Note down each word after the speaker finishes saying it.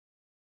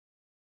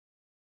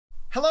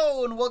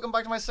Hello and welcome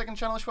back to my second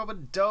channel,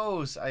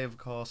 Shwabados. I, of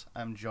course,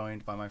 am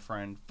joined by my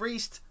friend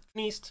Freeced.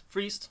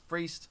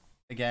 Freeced.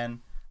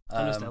 Again.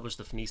 Time to establish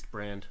the Freeced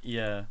brand.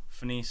 Yeah,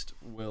 Freeced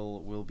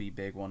will be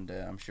big one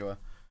day, I'm sure.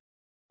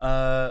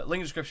 Link in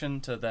the description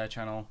to their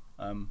channel.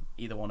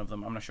 Either one of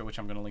them. I'm not sure which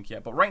I'm going to link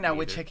yet. But right now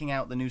we're checking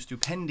out the new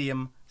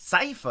Stupendium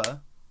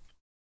Cypher.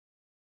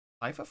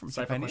 Cypher from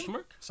Cypher question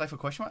mark? Cypher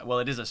question mark? Well,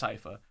 it is a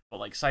Cypher. But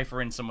like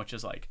Cypher in so much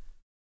as like...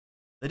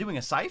 They're doing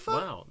a Cypher?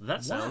 Wow,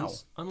 that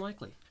sounds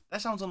unlikely.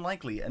 That sounds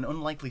unlikely, an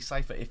unlikely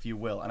cipher, if you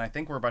will, and I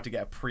think we're about to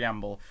get a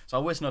preamble, so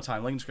I'll waste no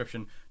time. Link in the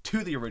description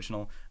to the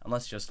original, and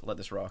let's just let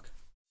this rock.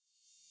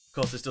 Of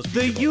course, this does.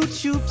 The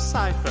YouTube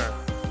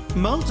Cypher.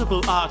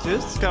 Multiple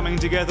artists coming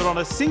together on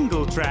a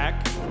single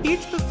track,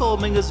 each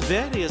performing as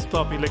various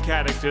popular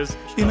characters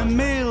in a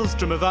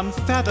maelstrom of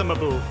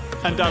unfathomable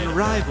and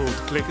unrivaled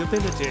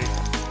clickability.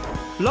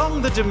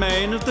 Long the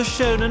domain of the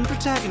shonen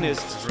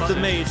protagonists, the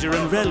major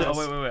and relevant.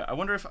 Oh wait. I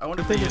wonder if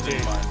they use it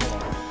in mind.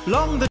 Hold on.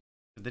 Long the.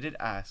 They did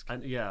ask.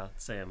 Yeah,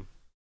 same.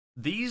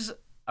 These,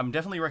 I'm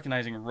definitely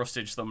recognizing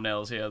Rustage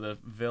thumbnails here, the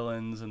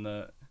villains and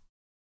the...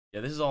 Yeah,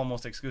 this is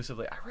almost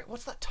exclusively...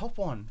 What's that top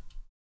one?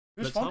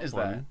 Whose font is that?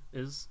 One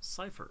is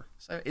Cypher.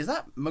 So, is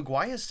that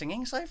Maguire's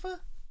singing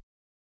Cypher?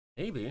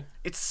 Maybe.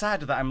 It's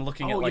sad that I'm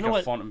looking at like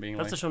a font and being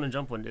That's the Shonen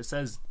Jump one. It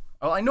says...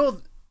 Oh, I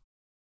know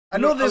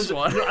this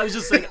one. I was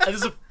just saying,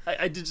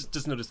 I did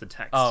just notice the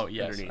text. Oh,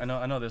 yes. Underneath.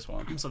 I know this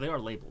one. So they are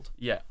labeled.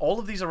 Yeah, all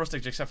of these are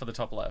Rustage except for the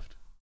top left.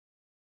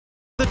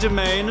 The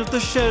domain of the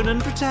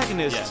shonen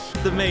protagonists,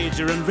 the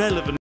major and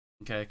relevant.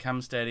 Okay,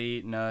 cam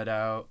steady, nerd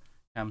out,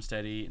 cam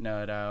steady,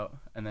 nerd out,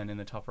 and then in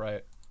the top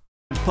right,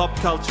 pop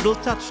cultural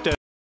touchstones.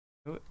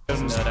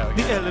 Nerd out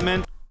the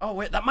element. Oh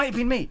wait, that might have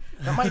been me.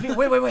 That might be.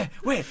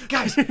 Wait,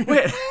 guys,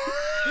 wait.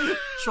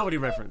 Shwabadi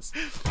reference.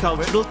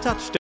 Cultural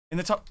touchstone. In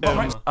the top. Oh,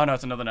 right. Oh no,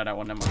 it's another nerd out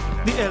one. Never mind.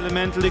 Okay. The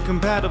elementally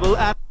compatible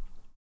app.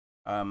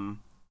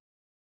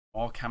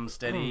 All cam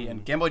steady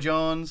and Game Boy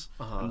Jones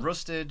and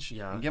Rustage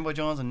and Game Boy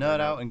Jones and Nerd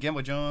Out and Game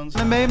Boy Jones.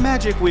 Anime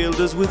magic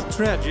wielders with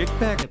tragic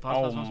back.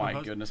 Oh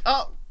my goodness.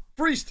 Oh,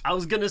 Freeced! I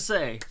was gonna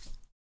say.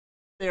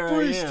 There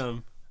Freeced. I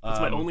am. That's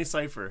my only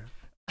cipher.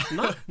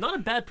 Not a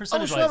bad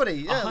percentage.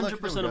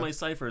 100% of my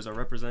ciphers are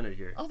represented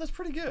here. Oh, that's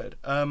pretty good.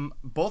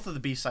 Both of the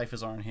B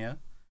ciphers are in here.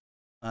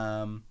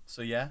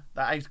 So yeah,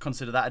 I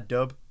consider that a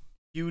dub.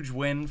 Huge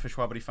win for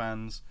Shwabadi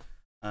fans.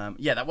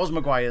 Yeah, that was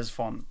Maguire's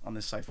font on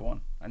this cipher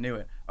one. I knew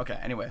it. Okay,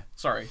 anyway,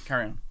 sorry,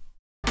 carry on.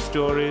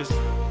 Stories.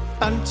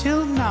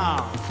 Until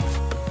now.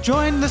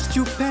 Join the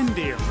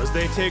Stupendium as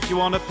they take you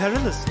on a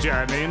perilous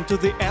journey into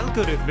the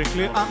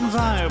algorithmically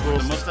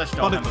unviables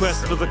on a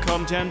quest for the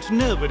content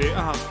nobody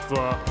asked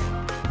for.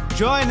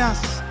 Join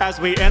us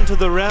as we enter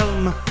the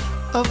realm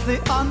of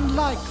the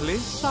unlikely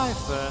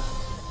cipher.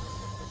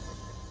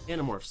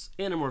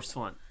 Animorphs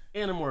font.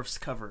 Animorphs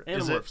cover.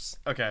 Animorphs.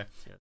 Okay.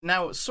 Yeah.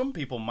 Now, some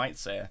people might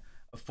say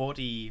a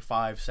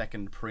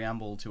 45-second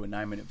preamble to a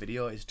 9-minute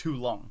video is too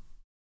long.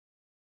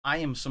 I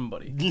am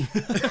somebody.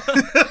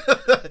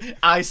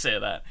 I say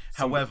that.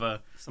 However,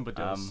 somebody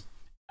does.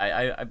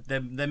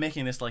 They're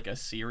making this like a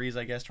series,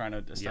 I guess, trying to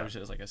establish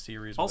it as like a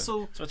series.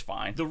 Also, so it's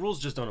fine. The rules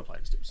just don't apply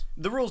to Stoops.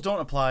 The rules don't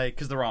apply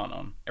because there are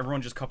none.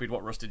 Everyone just copied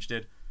what Rustage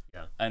did.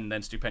 Yeah. And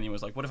then Stupendium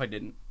was like, what if I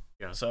didn't?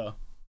 Yeah. So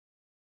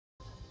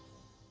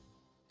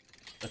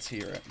let's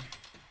hear it.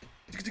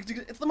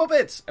 It's the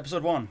Muppets,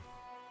 episode 1.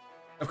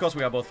 Of course,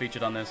 we are both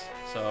featured on this,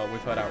 so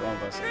we've heard our own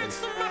verses. It's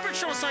the Muppet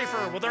Show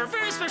Cypher with our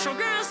very special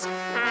guest,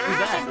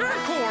 half of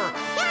Nerdcore.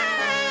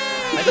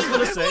 I just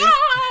want to say,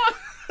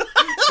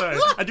 sorry,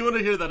 I do want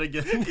to hear that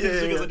again.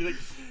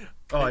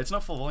 Oh, it's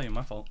not full volume,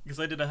 my fault.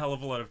 Because I did a hell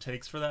of a lot of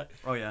takes for that.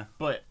 Oh yeah.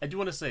 But I do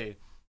want to say,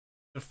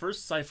 the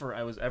first cipher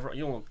I was ever,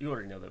 you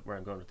already know where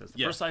I'm going with this.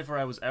 The first cipher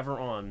I was ever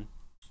on,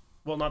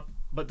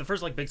 but the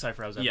first like big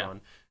cipher I was ever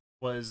on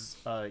was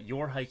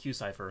your Haikyuu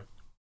cipher.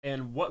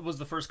 And what was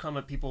the first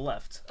comment people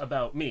left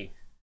about me?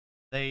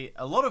 A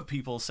lot of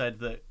people said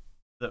that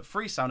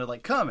Free sounded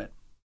like Kermit,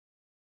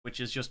 which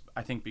is just,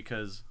 I think,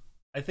 because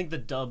I think the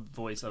dub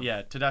voice of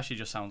Tadashi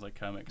just sounds like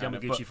Kermit.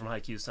 Yamaguchi from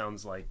Haikyuu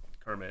sounds like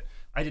Kermit.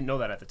 I didn't know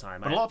that at the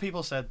time. But a lot of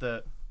people said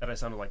that I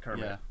sounded like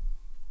Kermit. Yeah.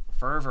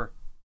 Forever.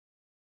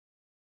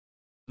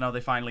 No,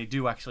 they finally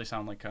do actually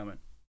sound like Kermit.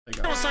 There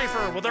you go.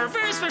 Cypher with our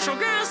very special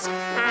guest,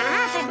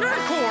 half of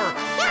Nerdcore.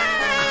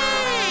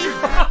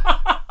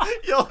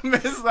 You'll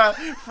miss that.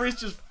 Freeced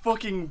just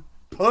fucking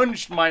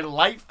punched my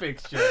light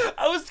fixture.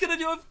 I was gonna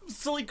do a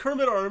silly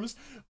Kermit arms,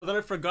 but then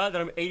I forgot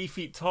that I'm 80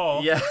 feet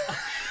tall. Yeah.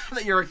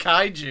 That you're a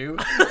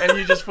kaiju, and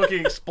you just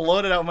fucking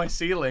exploded out my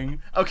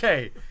ceiling.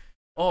 Okay.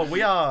 Oh,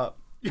 we are...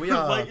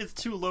 Like, it's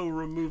too low,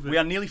 remove it. We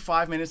are nearly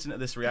 5 minutes into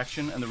this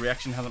reaction, and the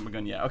reaction hasn't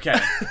begun yet. Okay.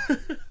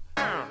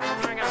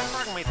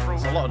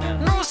 It's a lot now.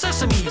 No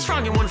sesame, it's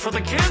froggy one for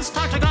the kids.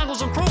 Dr.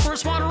 Goggles and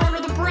Croakers water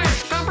under the bridge.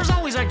 Gompers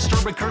always act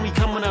disturbed by Kermit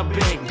coming up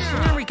big.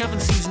 Every cuffing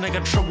season I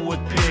got trouble with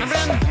pigs. I've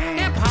been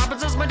hip-hop,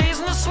 it's just my days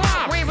in the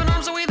swamp. Waving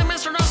arms away, the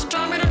mister doesn't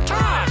tell me to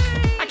talk.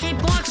 I keep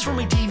blocks for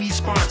my TV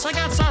spots. I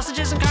got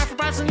sausages and coffee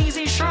pots and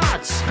easy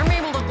shots. I'm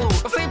able to glow,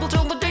 a fable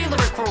till the day that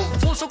I crow.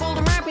 Flow so cold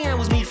and rapping I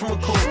was made from a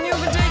coat.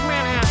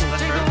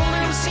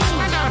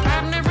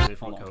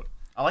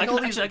 I like all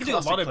these. I can do a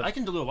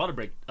lot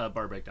of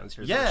bar breakdowns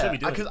here. Yeah,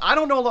 because I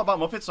don't know a lot about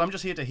Muppets, so I'm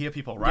just here to hear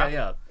people rap.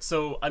 Yeah.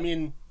 So I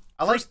mean,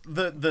 I like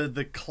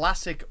the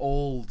classic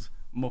old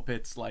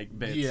Muppets like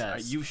bits.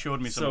 Yes. You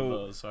showed me some of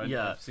those, so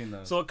I've seen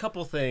those. So a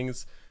couple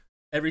things.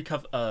 Every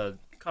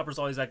coppers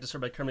always act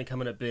disturbed by Kermit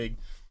coming up big.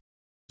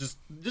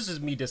 This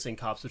is me dissing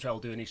cops, which I will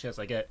do any chance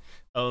I get.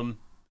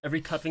 Every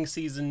cuffing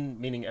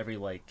season, meaning every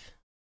like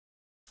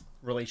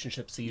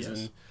relationship season.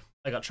 Yes.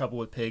 I got trouble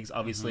with pigs.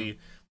 Obviously,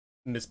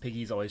 Miss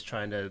Piggy's always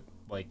trying to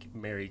like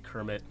marry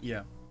Kermit.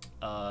 Yeah.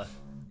 I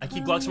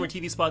keep blocks from my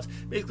TV spots,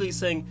 basically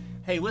saying,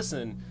 "Hey,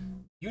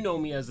 listen, you know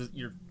me as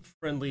your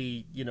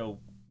friendly,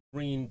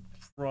 green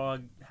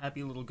frog,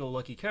 happy little go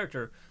lucky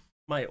character.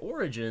 My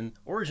origin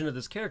of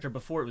this character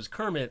before it was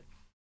Kermit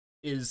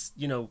is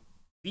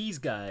these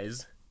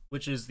guys."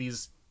 Which is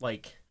these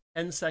like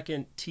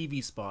 10-second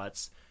TV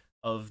spots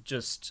of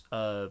just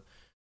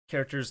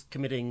characters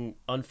committing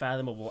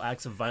unfathomable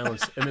acts of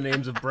violence in the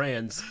names of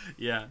brands.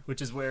 Yeah.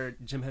 Which is where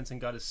Jim Henson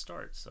got his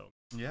start. So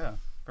yeah,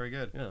 very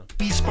good. Yeah.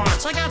 These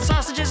spots, I got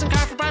sausages and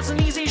coffee pots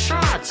and easy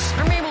shots.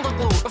 I'm able to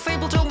gloat, a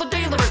fable till the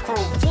day that I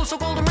croak. Full so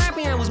cold and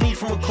happy I was made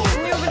from a coat.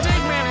 You can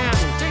take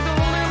Manhattan, take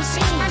the whole damn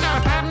scene. I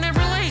got a patent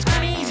every lace,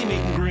 kinda easy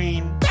making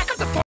green. Back up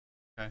the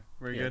Okay,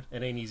 very good.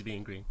 It ain't easy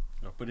being green.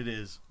 No. But it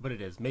is.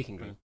 Making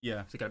green.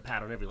 Yeah. So you got a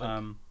pat on every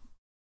leg.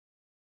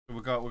 We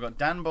got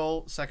Dan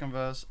Bull, second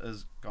verse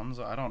as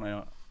Gonzo. I don't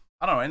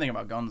know anything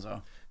about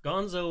Gonzo.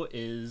 Gonzo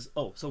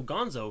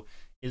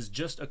is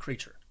just a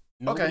creature.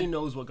 Nobody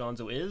knows what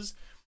Gonzo is,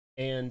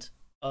 and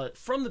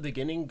from the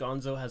beginning,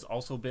 Gonzo has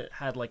also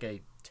had like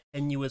a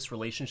tenuous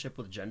relationship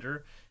with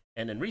gender,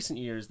 and in recent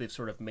years, they've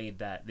sort of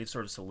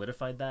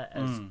solidified that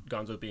as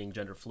Gonzo being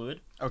gender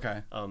fluid.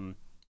 Okay.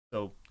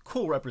 So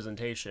cool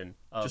representation.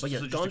 Just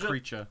a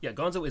creature. Yeah,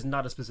 Gonzo is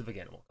not a specific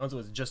animal. Gonzo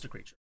is just a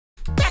creature.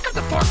 Back up the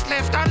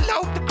forklift,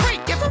 unload the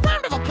crate. Give a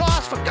round of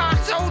applause for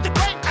Gonzo the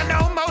Great. I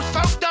know most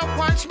folk don't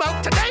want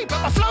smoke today, but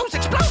my flow's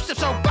explosive,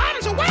 so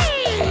bombs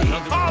away.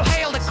 All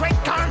hail the great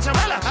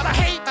Gonzarella. I'm a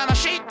hate, I'm a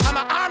sheep, I'm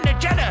a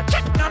Omnigena.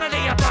 Check none of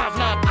the above,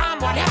 love, I'm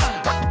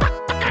whatever.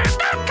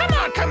 Come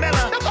on,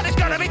 Camilla. Nobody's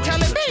gonna be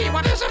telling me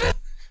what is it.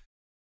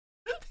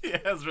 He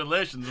has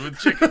relations with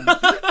chickens.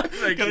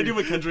 Can I do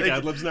my Kendrick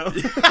ad-libs now?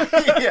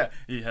 Yeah,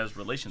 he has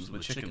relations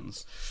with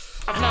chickens.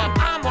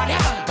 I'm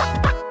whatever.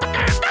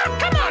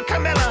 Come on,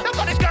 Camilla.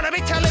 Nobody's gonna be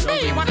telling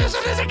me what is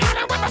it? Is it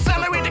kinda with my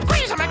salary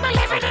degrees? I make my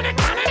living in a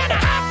cannon and a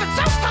half. It's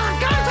so fun,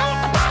 Gonzo,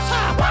 the boss.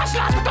 Watch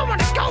lives, but don't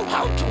wanna go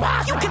home to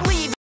us. You can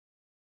leave.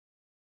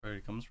 Where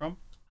he comes from?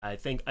 I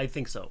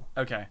think so.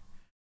 Okay.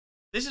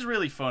 This is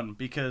really fun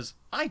because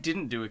I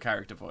didn't do a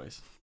character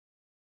voice.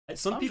 I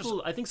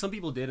think some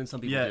people did and some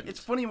people didn't. It's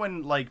funny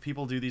when like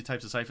people do these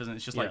types of ciphers and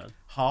it's just like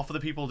half of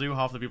the people do,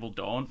 half of the people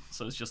don't.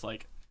 So it's just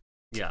like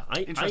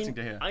interesting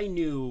to hear. I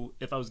knew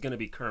if I was gonna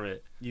be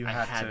Kermit, I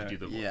had to do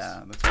the voice.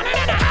 Yeah, that's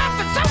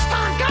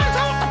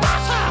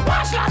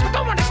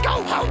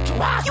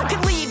You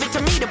can leave it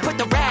to me to put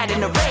the rat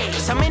in the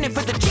race. I'm in it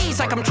for the cheese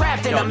like I'm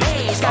trapped in a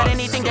maze. Got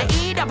anything to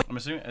eat? I'm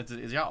assuming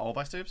is that all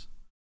by Stoops?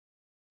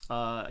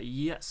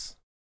 Yes.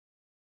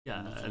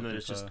 Yeah, and then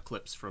it's just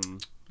clips from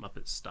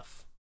Muppets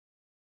stuff.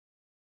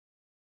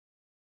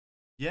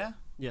 Yeah?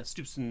 Yeah,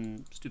 Stoops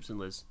and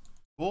Liz.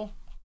 Cool.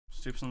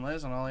 Stoops and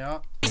Liz and all the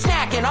art.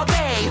 Snacking all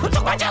day. Who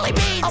took my jelly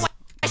beans? Oh,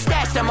 I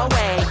stashed them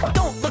away.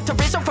 Don't look to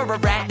Rizzo for a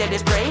rat that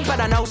is brave,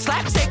 but I know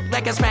slapstick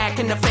like a smack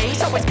in the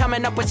face. Always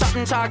coming up with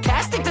something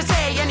sarcastic to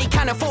say. Any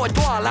kind of fourth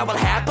wall I will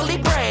happily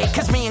break.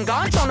 Cause me and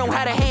Gonzo know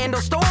how to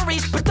handle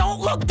stories, but don't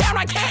look down,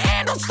 I can't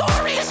handle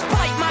stories.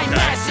 Despite my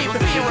massive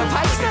fear of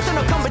heights, nothing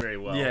will come very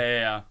well.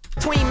 Yeah.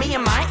 Between me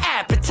and my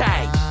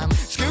appetite.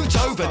 Scoot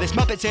over, this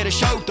Muppet's here to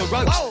show the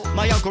ropes.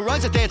 My uncle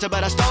runs a theatre,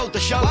 but I stole the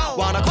show.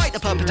 While I quite the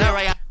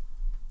puppeteer.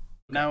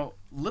 Now,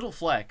 little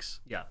flex.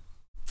 Yeah.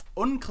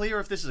 Unclear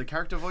if this is a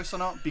character voice or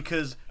not,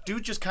 because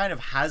dude just kind of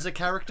has a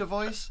character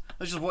voice.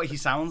 That's just what he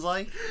sounds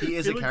like. He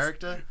is a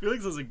character.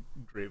 Felix has a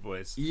great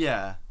voice.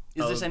 Yeah.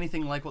 Is this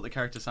anything like what the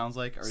character sounds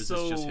like, or is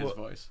this just his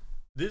voice?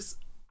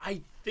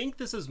 I think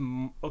this is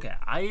okay.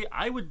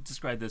 I would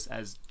describe this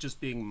as just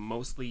being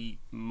mostly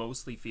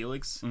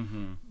Felix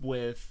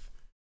with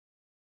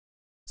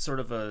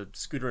sort of a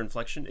Scooter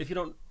inflection. If you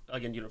don't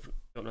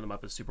know the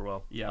Muppets super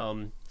well. Yeah.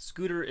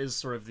 Scooter is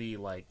sort of the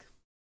like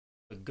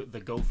the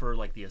gopher,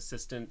 like the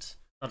assistant.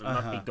 Not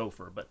the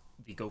gopher, but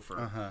the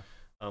gopher.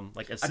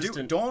 Like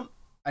assistant.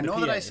 I know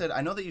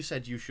that you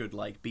said you should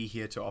like be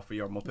here to offer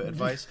your Muppet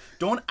advice.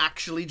 Don't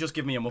actually just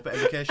give me a Muppet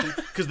education,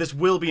 because this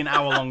will be an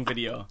hour-long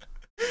video.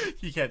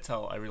 You can't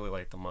tell. I really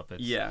like the Muppets.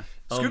 Yeah.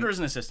 Scooter is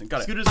an assistant.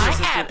 Got it. Scooter's an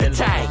assistant.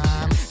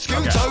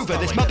 Scoot over,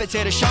 this Muppet's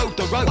here to show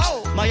the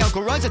ropes. My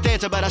uncle runs a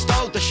theatre, but I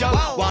stole the show.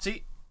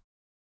 See,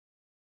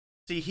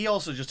 he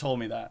also just told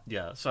me that.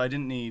 Yeah. So I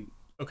didn't need.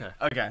 Okay.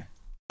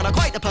 I'm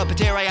quite the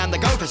puppeteer, I am the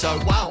gopher, so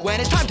when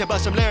it's time to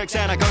bust some lyrics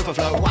and I go for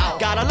flow,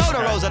 got a load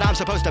of roles that I'm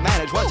supposed to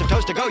manage. Want some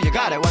toast to go, you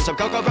got it. Want some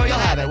cocoa, bro, you'll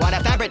have it. Want a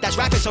fabric that's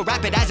rapid, so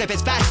rapid as if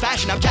it's fast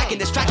fashion. I'm jacking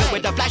this track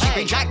with the flashy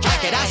green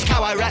jacket. Ask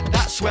how I rap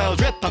that swell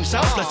drip. I'm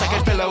selfless, I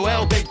can fill a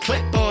well big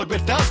clipboard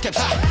with felt tips.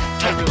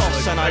 Tech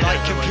boss and I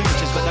like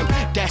computers, but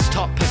no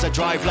desktop as a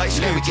drive like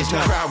scooters.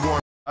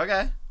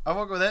 Okay, I'll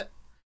work with it.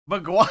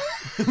 Maguire.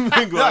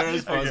 Maguire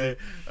is Fozzie.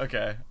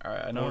 Okay,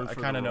 alright, I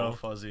kind of know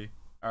Fozzie.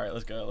 Alright,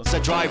 let's go. Let's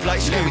drive like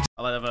scooters.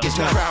 Get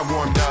the crowd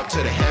warmed up to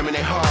the ham and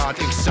they hard.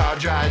 Think it's all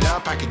dried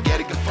up, I could get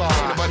it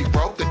far. Nobody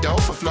broke the dope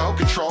for flow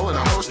control and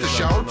I host the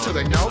show till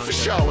they know for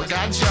sure. I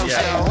got jokes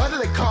now. What do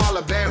they call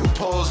a bear who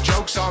pulls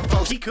jokes on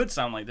folks? He could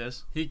sound like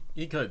this. He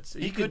could.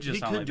 He could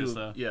just sound like this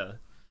though. Yeah.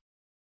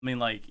 I mean,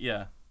 like,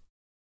 yeah.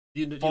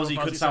 Fozzie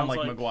could sound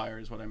like Maguire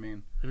is what I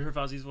mean. Have you heard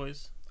Fozzie's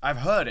voice? I've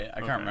heard it. I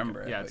can't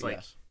remember it. Yeah, it's like...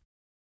 Yes.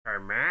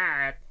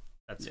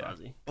 That's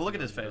Fozzie. But look at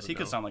his face. He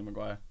could sound like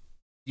Maguire.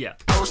 Yeah.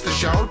 Host the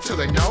show till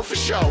they know for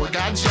sure. I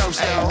got jokes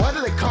now. What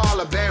do they call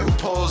a bear who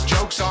pulls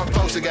jokes on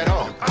folks that get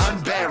on?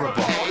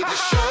 Unbearable. Hey, the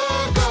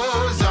show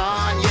goes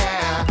on,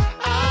 yeah.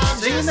 I'm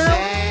just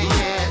saying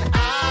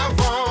I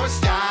won't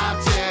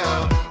stop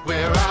till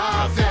we're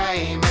all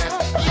famous.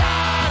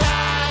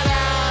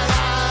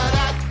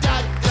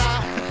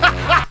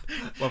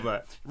 Love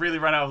that. Really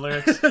ran out of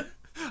lyrics.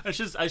 I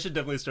should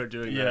definitely start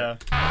doing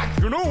that.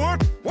 You know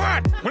what?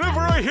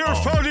 Whenever I hear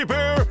Fozzie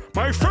Bear,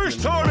 my first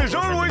thought is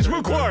always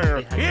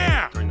Maguire.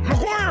 Yeah,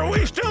 Maguire, are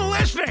we still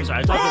listening?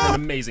 Sorry, I thought it was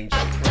an amazing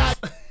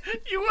joke.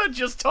 You were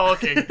just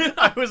talking.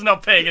 I was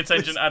not paying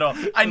attention at all.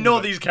 I know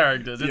these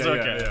characters. It's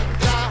okay.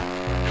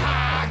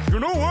 You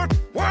know what?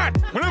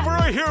 Whenever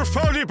I hear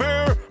Fozzie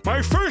Bear,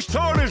 my first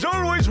thought is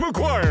always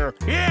Maguire.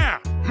 Yeah,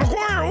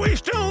 Maguire, are we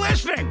still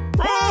listening?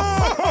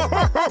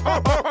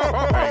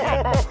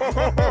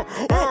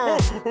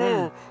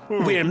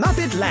 We're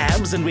Muppet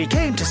Labs, and we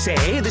came to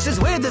say this is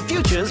where the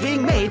future's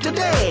being made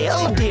today.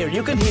 Oh dear,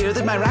 you can hear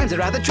that my rhymes are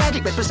rather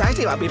tragic, but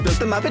precisely why we built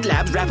the Muppet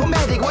Labs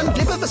Rap-O-Matic. One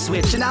flip of a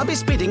switch, and I'll be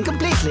spitting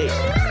completely.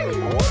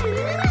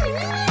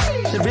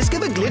 The risk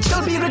of a glitch,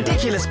 don't be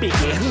ridiculous, Beaky.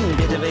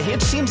 Bit of a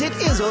hitch, seems it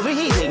is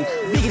overheating.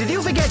 Beaky, did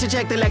you forget to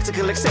check the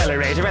lexical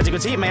accelerator? As you can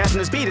see, my ass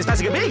and the speed is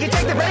passing a Beaky.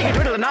 Check the brake,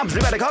 twiddle the knobs,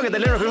 rip out a cog at the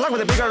lyrical rock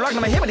with a bigger rock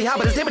on my hippity hop,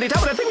 but it's hippity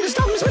top, and I think just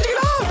stop me switching it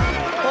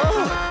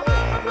off.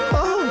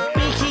 Oh,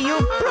 Beaky, you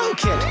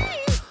broke it.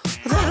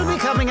 That'll be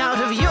coming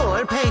out of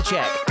your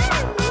paycheck.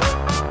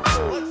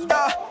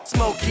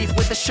 Smoke Keith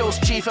with the show's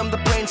chief, I'm the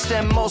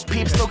brainstem. Most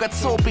peeps still got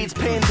soul beats,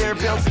 paying their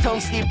bills. Tongue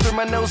steep through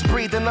my nose,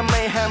 breathing the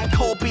mayhem.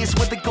 Cold beast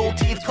with the gold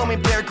teeth, call me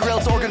Bear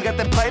Grylls. Organ got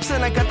the pipes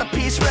and I got the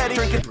piece ready.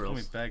 Drinking. Call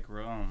me Bear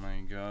Grylls. Oh my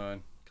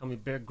god. Call me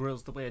Bear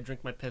Grylls the way I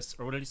drink my piss.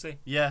 Or what did he say?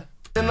 Yeah.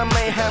 In the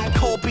mayhem,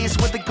 cold beast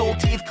with the gold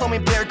teeth, call me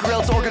Bear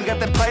Grylls. Organ got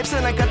the pipes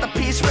and I got the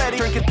piece ready.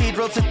 Drinking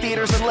cathedrals to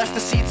theaters and left the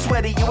seat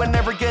sweaty. You ain't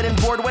never getting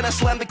bored when I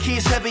slam the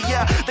keys heavy.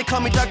 Yeah, they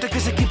call me doctor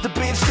cause I keep the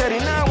beat steady.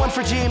 Now one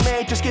for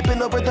G-Mate, just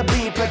skipping over the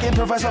beat. Like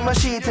improvise on my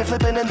sheets and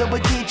flipping into a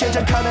key change.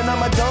 I'm counting on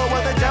my dough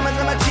while they're jamming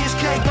in my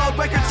cheesecake. Gold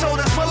record sold,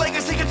 that's my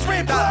legacy gets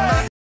ripped.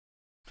 I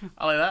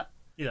like that.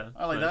 Yeah.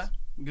 I like that.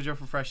 Good job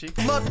for Freshie.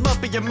 Mud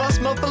muppy, you must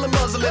mud full of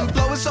muzzling.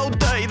 Flow is so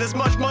dirty, there's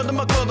much mud in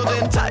my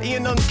clothing. Tatty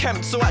and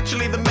unkempt, so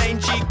actually the main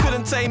G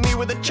couldn't tame me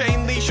with a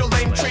chain leash or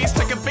lame trees.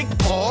 Take a big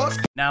pause.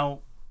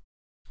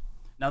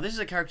 Now this is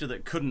a character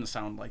that couldn't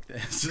sound like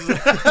this.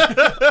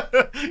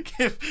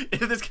 if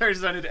this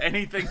character sounded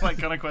anything like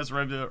Conquest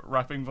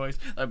rapping voice,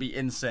 that'd be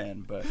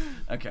insane. But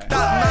okay.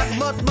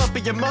 Mud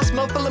muppy, you must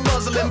mud full of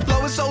muzzling.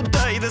 Flow is so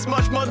dirty, there's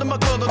much mud in my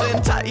clothing.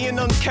 Tatty and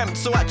unkempt,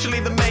 so actually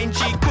the main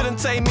G couldn't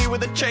tame me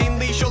with a chain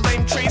leash or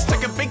lame trees.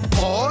 Take a big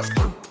pause.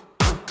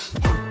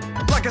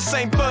 Like a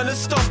St. Bernard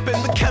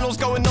stomping, the kennel's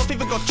going off,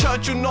 even got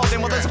Churchill nodding.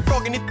 While there's a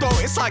frog in your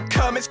throat, it's like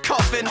Kermit's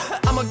coughing.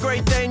 I'm a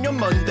great day and you're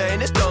Monday,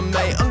 and it's done,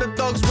 mate.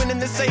 Underdogs winning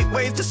this 8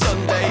 ways to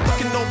Sunday.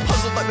 Looking all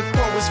puzzled like the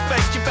throw was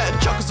fake. You better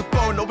chuck us a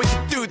bone or we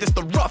can do this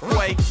the rough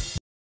way.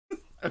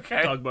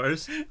 Okay. Dog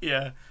bars.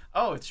 Yeah.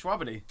 Oh, it's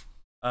Shwabados.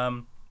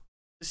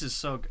 This is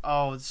so.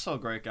 Oh, it's so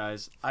great,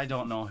 guys. I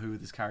don't know who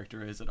this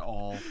character is at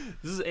all.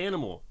 This is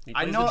Animal. He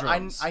I plays know. the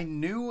drums. I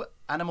knew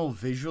Animal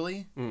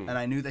visually, and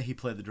I knew that he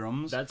played the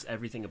drums. That's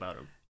everything about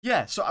him.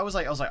 Yeah. So I was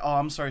like, oh,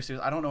 I'm sorry,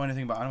 Stoops. I don't know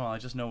anything about Animal. I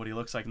just know what he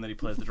looks like and that he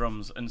plays the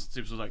drums. And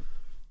Stoops was like,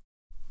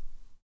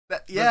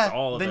 yeah.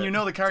 All of then it. you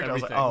know the character. I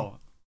was like, oh,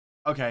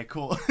 okay,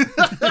 cool.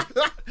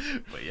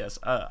 But yes,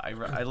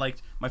 I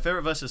liked my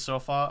favorite verses so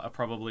far are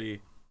probably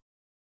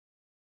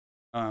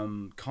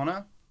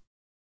Connor.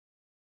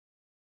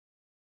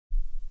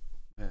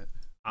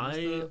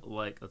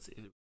 Let's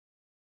see.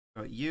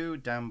 You,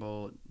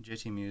 Damble,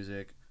 JT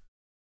Music,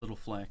 Little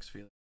Flex,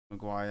 Felix,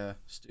 Maguire,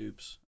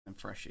 Stoops, and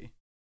Freshie.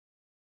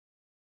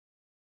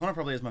 Connor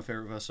probably is my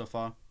favorite verse so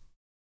far.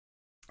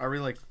 I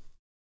really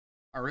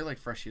like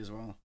Freshie as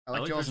well. I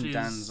like Jaws and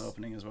Dan's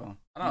opening as well.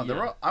 I don't know.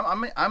 They're all,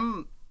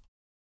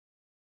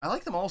 I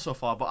like them all so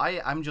far, but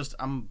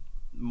I'm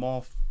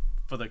more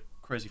for the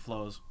crazy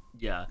flows.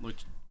 Yeah.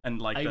 And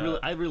like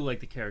I really like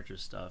the character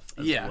stuff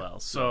as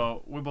well.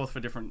 So we're both for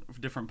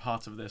different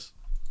parts of this.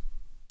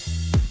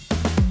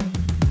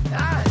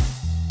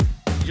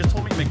 You just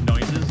told me to make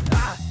noises.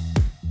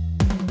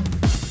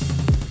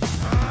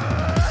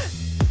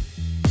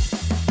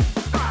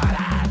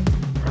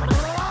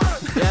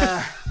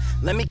 Yeah,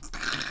 let me.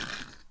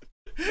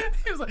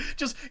 He was like,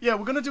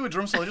 we're gonna do a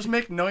drum solo. Just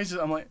make noises.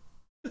 I'm like,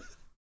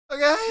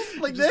 okay,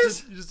 like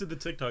this. You just did the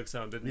TikTok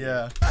sound, didn't you?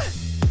 Yeah.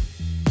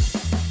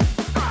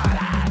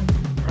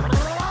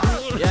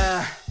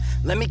 Yeah,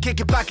 let me kick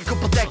it back a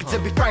couple decades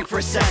and be frank for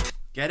a sec.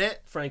 Get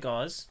it? Frank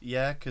Oz.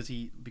 Yeah, because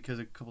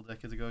a couple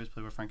decades ago he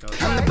played with Frank Oz.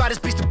 I'm the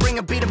baddest beast to bring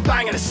a beat and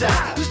bang in the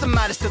sound. Who's the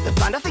maddest of the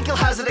band? I think he'll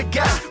hazard a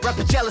guess.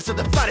 Rapper jealous of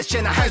the fattest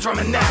chin that hangs from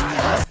a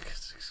neck.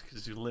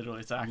 Because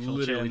it's actual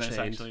Literally chin. It's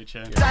changed. actually a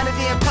chin.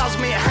 Sanity impels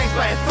me, it hangs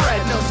by a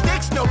thread. No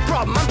sticks, no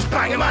problem, I'm just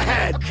banging my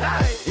head.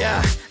 Okay.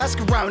 Yeah, ask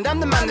around, I'm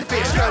the man that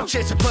fears. Girl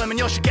chasing plumbing,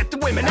 you should get the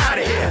women out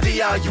of here.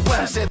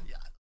 D-R-U-M said.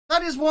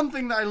 That is one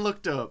thing that I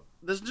looked up.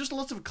 There's just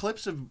lots of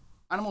clips of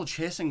animal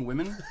chasing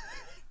women.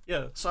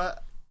 Yeah. So,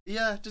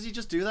 yeah, does he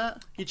just do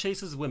that? He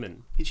chases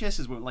women. He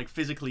chases women, like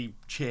physically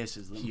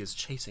chases them. He is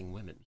chasing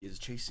women. He is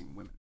chasing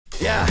women.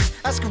 Yeah,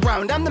 ask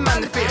around, I'm the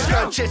man that fears.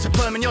 Girl chasing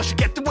plumbing, you should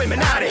get the women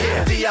out of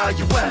here.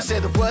 D-R-U-M, say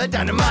the word,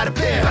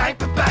 onomatopoeia. Bang,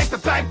 bang,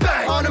 bang,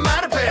 bang,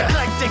 onomatopoeia.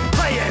 Eclectic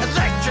playing,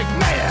 electric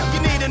mayhem.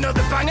 You need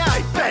another bang,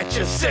 I bet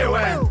you're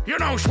suing. You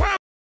know, Schwab.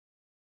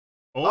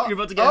 Oh, you're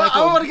about to get heckled.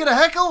 I want to get a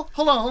heckle?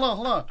 Hold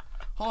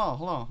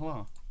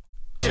on.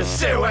 You're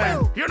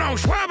suing. You know,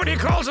 Schwabity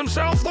calls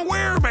himself the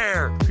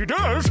werebear. He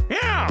does?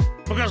 Yeah.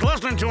 Because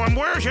listening to him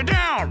wears you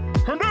down.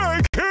 And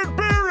I can't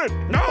bear it.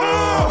 No!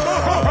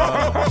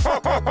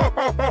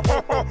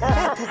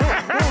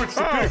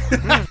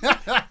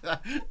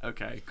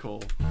 Okay,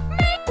 cool.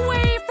 Make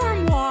way for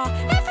moi.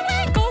 If you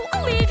ain't go,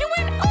 I'll leave you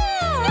in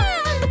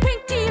awe. I'm the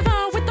pink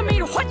diva with the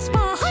meter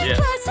chutzpah. High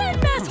class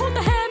and mass, hold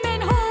the ham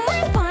and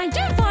haw. Refined,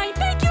 divine,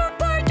 beg your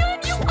pardon,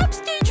 you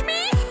upstage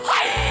me.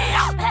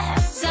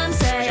 Some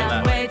say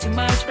I'm way too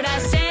much, but I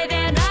say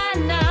they're not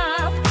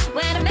enough.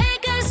 When I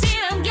make a scene,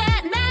 I'm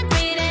getting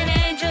angry, and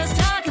ain't just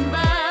talking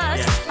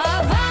buzz.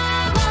 Oh,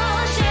 I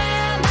won't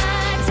share my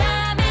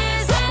time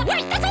is up.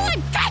 Wait, that's all I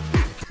got!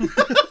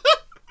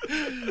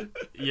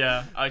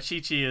 Yeah,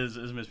 Chi-Chi as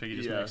Miss Piggy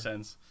just makes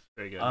sense.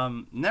 Very good.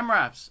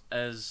 NemRaps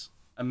as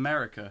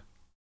America.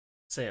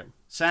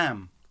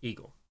 Sam.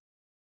 Eagle.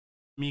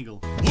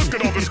 Meagle. Look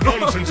at all this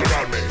nonsense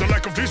around me. The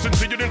lack of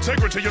decency and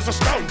integrity is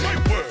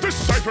astounding. This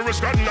cipher has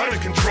gotten out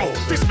of control.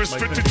 These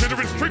misfit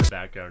degenerate freaks.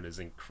 Background is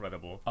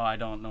incredible. Oh, I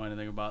don't know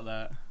anything about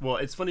that. Well,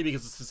 it's funny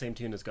because it's the same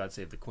tune as God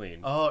Save the Queen.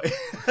 Oh,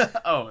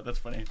 oh, that's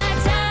funny.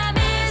 Time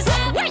is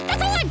up. Wait,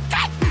 that's all I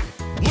got!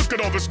 Look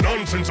at all this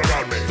nonsense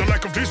around me. The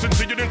lack of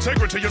decency and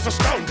integrity is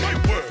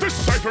astounding. This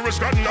cipher has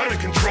gotten out of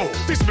control.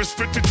 These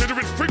misfit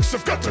degenerate freaks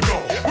have got to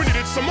go. We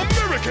needed some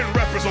American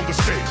rappers on the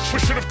stage. We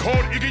should have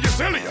called Iggy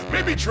Azalea,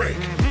 maybe Drake.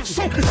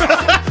 So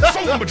proud,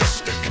 so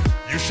majestic.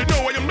 You should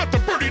know I am not the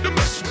birdie to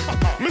mess with.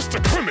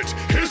 Mr. Kermit,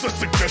 here's a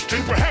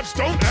suggestion. Perhaps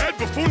don't add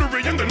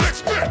buffoonery in the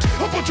next bit.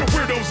 A bunch of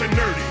weirdos and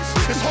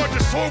nerdies. It's hard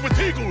to soar with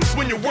eagles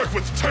when you work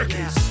with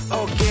turkeys.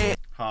 Okay.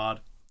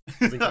 Hard.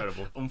 It's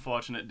incredible.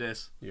 Unfortunate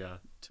diss. Yeah.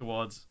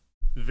 Towards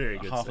very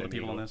good. half of the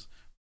people on this.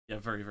 Yeah,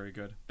 very, very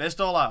good. Best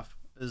all off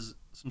is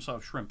some sort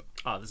of shrimp.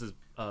 Ah, this is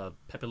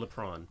Pepe Le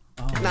Prawn.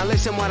 Now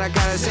listen what I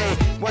gotta say.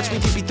 Watch me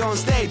keep it on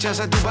stage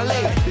as I do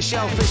ballet. The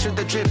shellfish with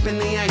the drip in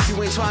the eye.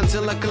 Two-way swans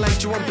and look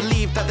alike. You won't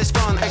believe that they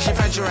spawn actually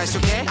fragilized,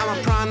 okay? I'm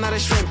a prawn, not a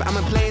shrimp. I'm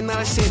a plane, not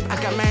a simp. I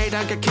got married,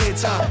 I got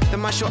kids, The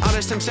martial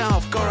artist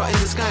himself, Goro in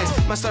disguise.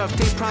 Master of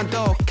tape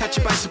pronto, catch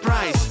you by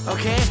surprise,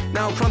 okay?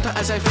 Now pronto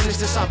as I finish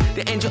this up.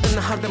 The angel in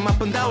the heart, them up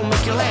and down,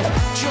 make you laugh.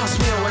 Just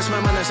me, where's my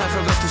manners? I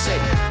forgot to say.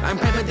 I'm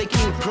Pepe the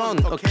King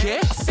Prawn,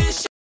 okay?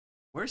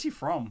 Where is he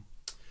from?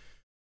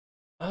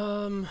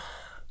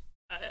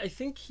 I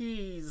think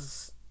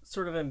he's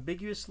sort of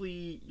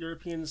ambiguously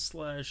European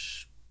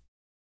slash.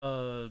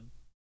 I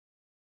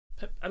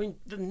mean,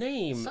 the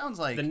name sounds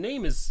like the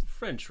name is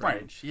French, right?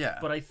 French, yeah.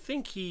 But I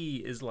think he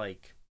is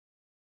like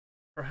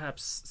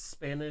perhaps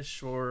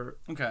Spanish or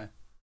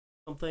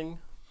something.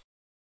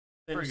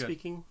 Spanish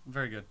speaking.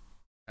 Very good.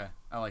 Okay,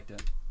 I liked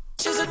it.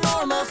 She's a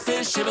normal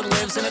fish if it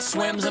lives and it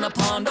swims in a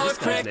pond or a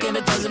creek and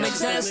it doesn't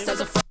exist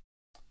as a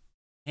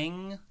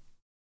King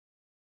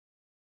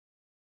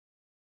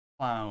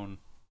Clown.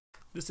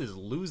 This is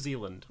New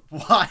Zealand.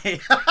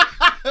 Why?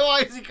 Why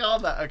is he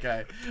called that?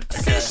 Okay.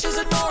 Fish is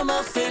a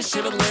normal fish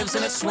if it lives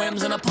and it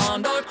swims in a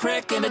pond or a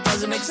creek and it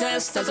doesn't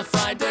exist as a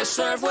fried dish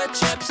served with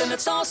chips and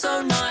it's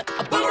also not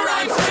a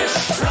boomerang fish.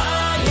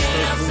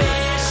 Flying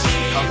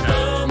fishy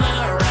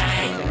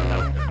boomerang.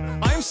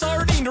 I'm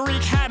sardine to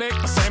wreak havoc,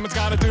 but salmon's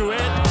gotta do it.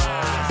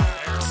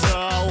 So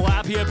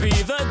happy to be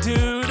the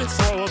dude.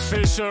 Throw a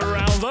fish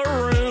around the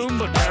room,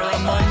 but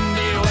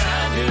barramundi when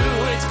I do,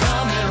 it's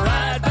coming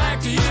right back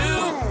to you.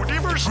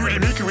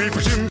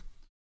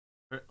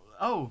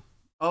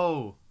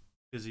 Oh,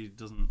 because he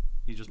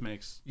just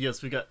makes.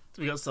 Yes, we got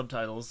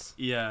subtitles.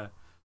 Yeah.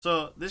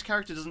 So this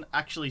character doesn't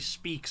actually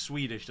speak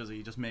Swedish, does he?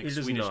 He just makes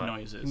Swedish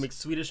noises. He makes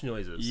Swedish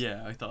noises.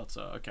 Yeah, I thought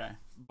so. Okay.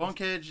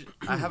 Bonecage.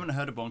 I haven't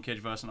heard a Bonecage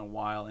verse in a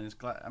while, and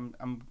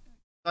I'm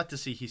glad to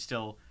see he's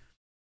still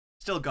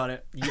Still got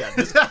it. Yeah,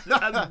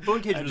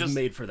 Bone Cage was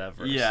made for that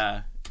verse.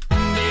 Yeah.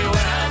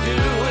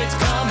 It's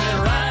coming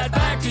right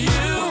back to you.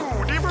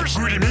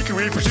 Would he make a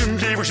way for some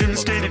flavor, some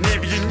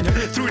Scandinavian?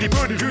 Through the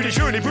pudding, through the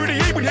shorty, booty,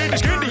 able hand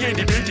is good, the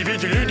handy, bendy,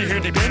 bendy, handy,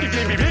 handy, bendy,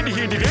 bendy, bendy,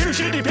 handy, very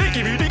shitty,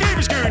 packy, the game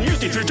is good,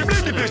 used to such a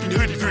bloody best and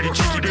hoodie for the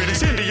cheeky, but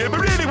it's in the upper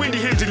ready when the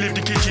hands live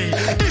the kitchen.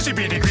 This would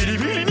be the gritty,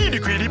 really need a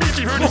gritty,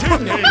 bitchy, for the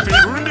hand,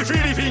 favor, and the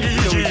pretty finger,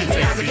 itchy.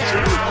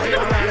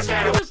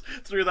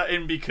 Threw that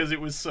in because it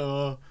was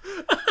so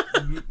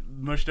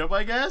mushed up,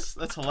 I guess.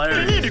 That's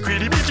hilarious. Need a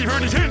gritty, bitchy, for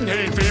the hand,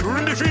 favor,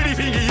 and the pretty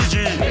finger,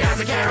 itchy. He has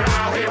a carrot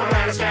all, he won't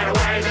let us get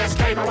away. This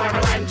caper won't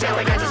relent till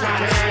he gets us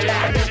right away.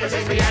 Yeah, this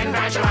is the end,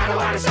 but you don't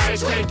want to say.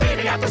 Sweet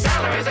beating up the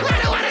cellar is the way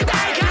to want to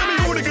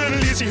die. What a gun,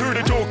 Lizzie heard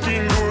a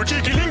talking more.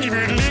 Chicky lingy,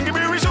 bird,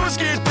 lingerberry, so it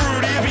scares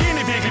bird. If he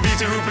any picky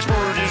piece of hooper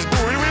sport is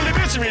bored, well, the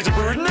best is a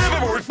bird, never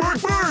bark,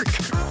 bark,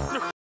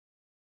 bark.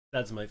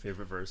 That's my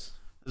favorite verse.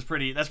 That's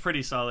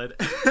pretty solid.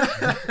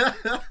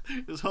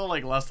 This whole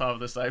like last half of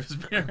the cipher has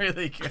been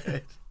really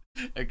good.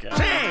 Okay.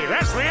 Hey,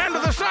 that's the end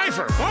of the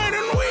cipher. Why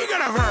didn't we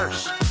get a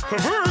verse? A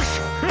verse?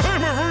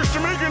 I'm averse to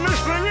making this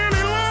thing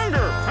any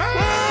longer.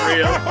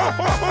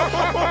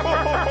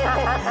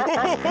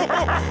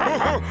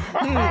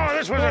 Oh,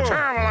 this was a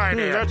terrible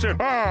idea. That's it.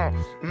 Oh,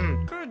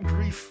 good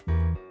grief.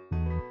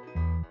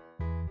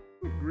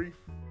 Good grief.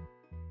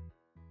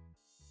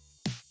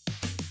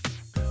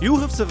 You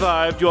have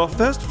survived your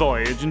first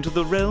voyage into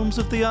the realms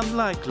of the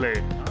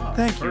unlikely.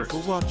 Thank you for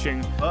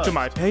watching. To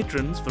my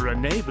patrons for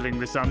enabling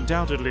this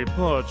undoubtedly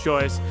poor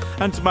choice,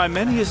 and to my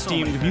many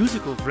esteemed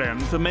musical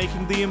friends for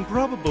making the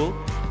improbable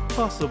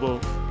possible.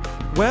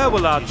 Where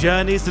will our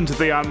journeys into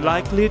the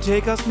unlikely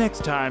take us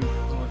next time?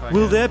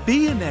 Will there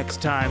be a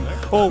next time?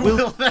 Or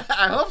will...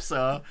 I hope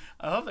so.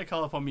 I hope they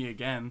call upon me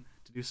again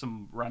to do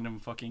some random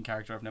fucking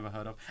character I've never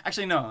heard of.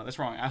 Actually, no, that's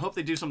wrong. I hope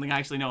they do something I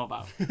actually know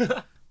about.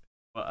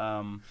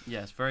 But,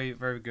 yes, very,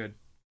 very good.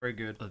 Very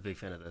good. I'm a big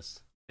fan of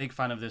this. Big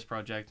fan of this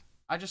project.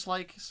 I just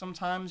like,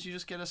 sometimes you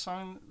just get a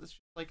song that's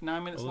just like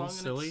 9 minutes long and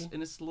it's a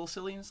little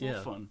silly and it's a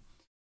little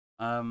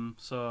fun.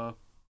 So,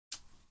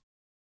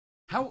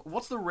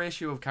 what's the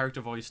ratio of character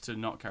voice to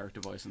not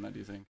character voice in that, do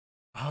you think?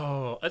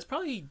 Oh, it's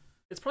probably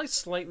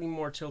slightly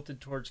more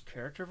tilted towards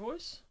character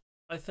voice,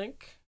 I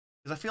think.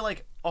 Because I feel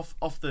like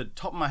off the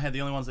top of my head,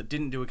 the only ones that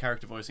didn't do a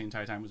character voice the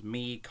entire time was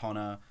me,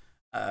 Connor,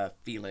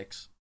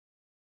 Felix.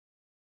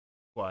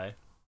 Why?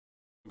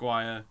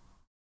 Maguire.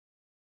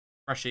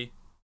 Freshie.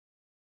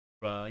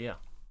 Yeah.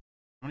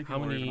 How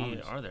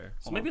many are there?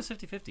 So maybe it's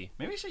 50-50.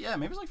 Maybe it's like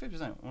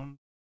 50%. One.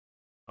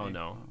 Oh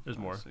no, there's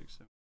more. 6,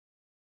 7.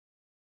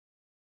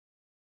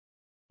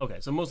 Okay,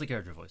 so mostly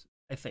character voices.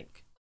 I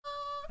think.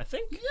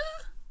 Yeah.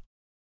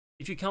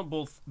 If you count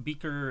both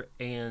Beaker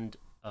and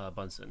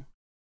Bunsen.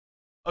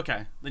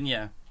 Okay, then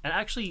yeah. And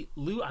actually,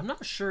 Lou, I'm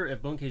not sure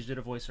if Bone Cage did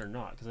a voice or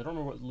not, because I don't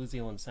remember what Lou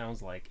Zealand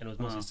sounds like, and it was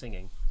mostly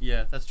singing.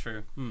 Yeah, that's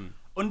true.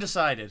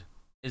 Undecided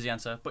is the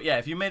answer. But yeah,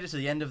 if you made it to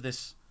the end of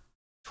this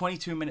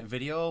 22-minute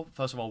video,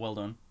 first of all, well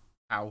done.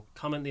 Ow.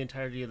 Comment the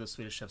entirety of the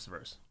Swedish Chef's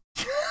verse.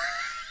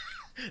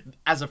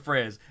 As a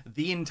phrase,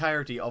 the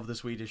entirety of the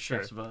Swedish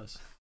Chef's verse.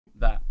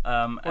 That.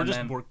 Or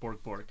just bork,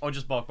 bork, bork. Or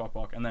just bork, bork,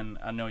 bork. And then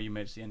I know you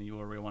made it to the end and you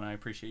were a real one. I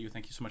appreciate you.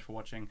 Thank you so much for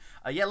watching.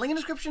 Yeah, link in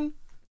the description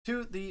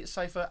to the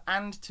cipher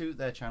and to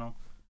their channel.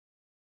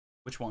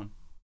 Which one?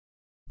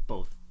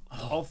 Both.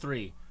 All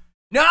three.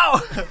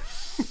 No!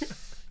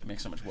 It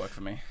makes so much work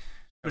for me.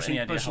 Pushing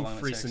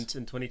Freeced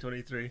in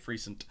 2023.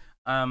 Freeced.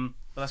 But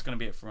that's going to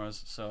be it from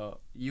us. So,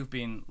 you've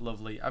been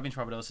lovely. I've been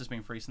Shwabados. This has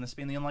been Freeced, and this has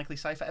been the Unlikely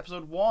Cipher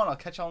Episode 1. I'll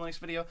catch y'all in the next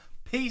video.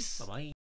 Peace! Bye-bye.